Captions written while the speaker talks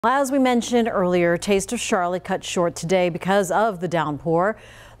As we mentioned earlier, Taste of Charlotte cut short today because of the downpour.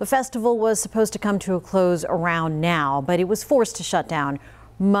 The festival was supposed to come to a close around now, but it was forced to shut down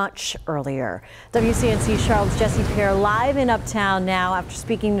much earlier. WCNC Charlotte's Jesse Pierre live in Uptown now after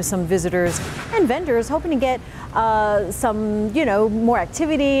speaking to some visitors and vendors, hoping to get some, more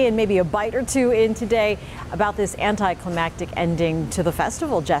activity and maybe a bite or two in today about this anticlimactic ending to the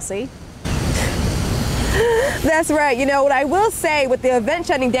festival. Jesse? That's right. What I will say with the event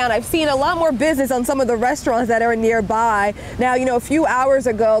shutting down, I've seen a lot more business on some of the restaurants that are nearby. Now, a few hours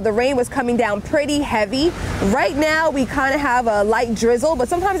ago, the rain was coming down pretty heavy. Right now, we kind of have a light drizzle, but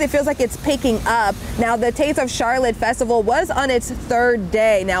sometimes it feels like it's picking up. Now, the Taste of Charlotte Festival was on its third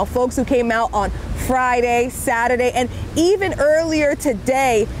day. Now, folks who came out on Friday, Saturday, and even earlier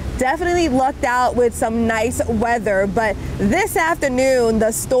today definitely lucked out with some nice weather, but this afternoon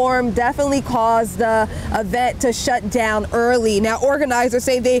the storm definitely caused the event to shut down early. Now, organizers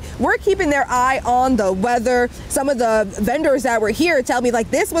say they were keeping their eye on the weather. Some of the vendors that were here tell me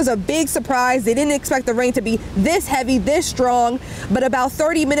this was a big surprise. They didn't expect the rain to be this heavy, this strong, but about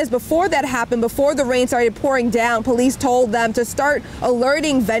 30 minutes before that happened, before the rain started pouring down, police told them to start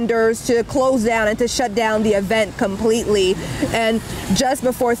alerting vendors to close down and to shut down the event completely. And just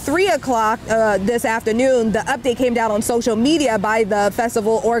before 3 o'clock this afternoon, the update came down on social media by the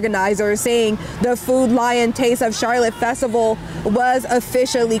festival organizers saying the Food Lion Taste of Charlotte Festival was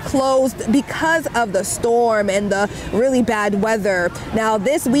officially closed because of the storm and the really bad weather. Now,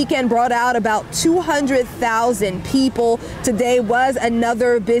 this weekend brought out about 200,000 people. Today was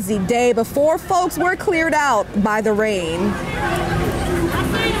another busy day before folks were cleared out by the rain.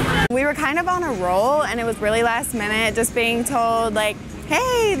 We were kind of on a roll, and it was really last minute, just being told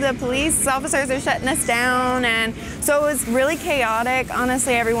hey, the police officers are shutting us down, and so it was really chaotic.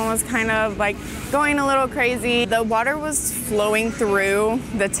 Honestly, everyone was kind of going a little crazy. The water was flowing through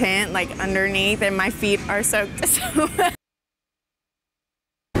the tent, underneath, and my feet are soaked.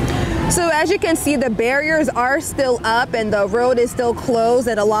 So as you can see, the barriers are still up and the road is still closed,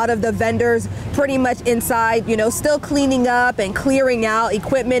 and a lot of the vendors pretty much inside, still cleaning up and clearing out.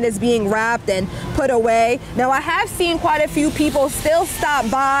 Equipment is being wrapped and put away. Now, I have seen quite a few people still stop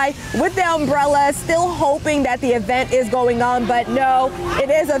by with the umbrellas, still hoping that the event is going on, but no, it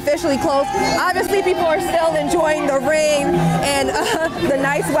is officially closed. Obviously, people are still enjoying the rain and the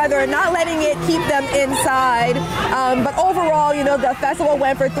nice weather, not letting it keep them inside. But overall, the festival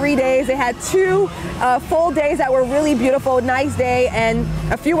went for 3 days. They had 2 full days that were really beautiful, nice day, and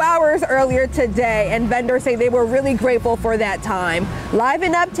a few hours earlier today, and vendors say they were really grateful for that time. Live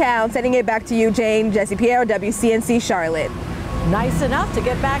in Uptown, sending it back to you, Jane. Jesse Pierre, WCNC Charlotte. Nice enough to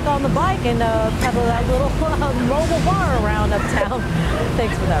get back on the bike and pedal that little mobile bar around Uptown.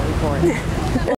 Thanks for that report.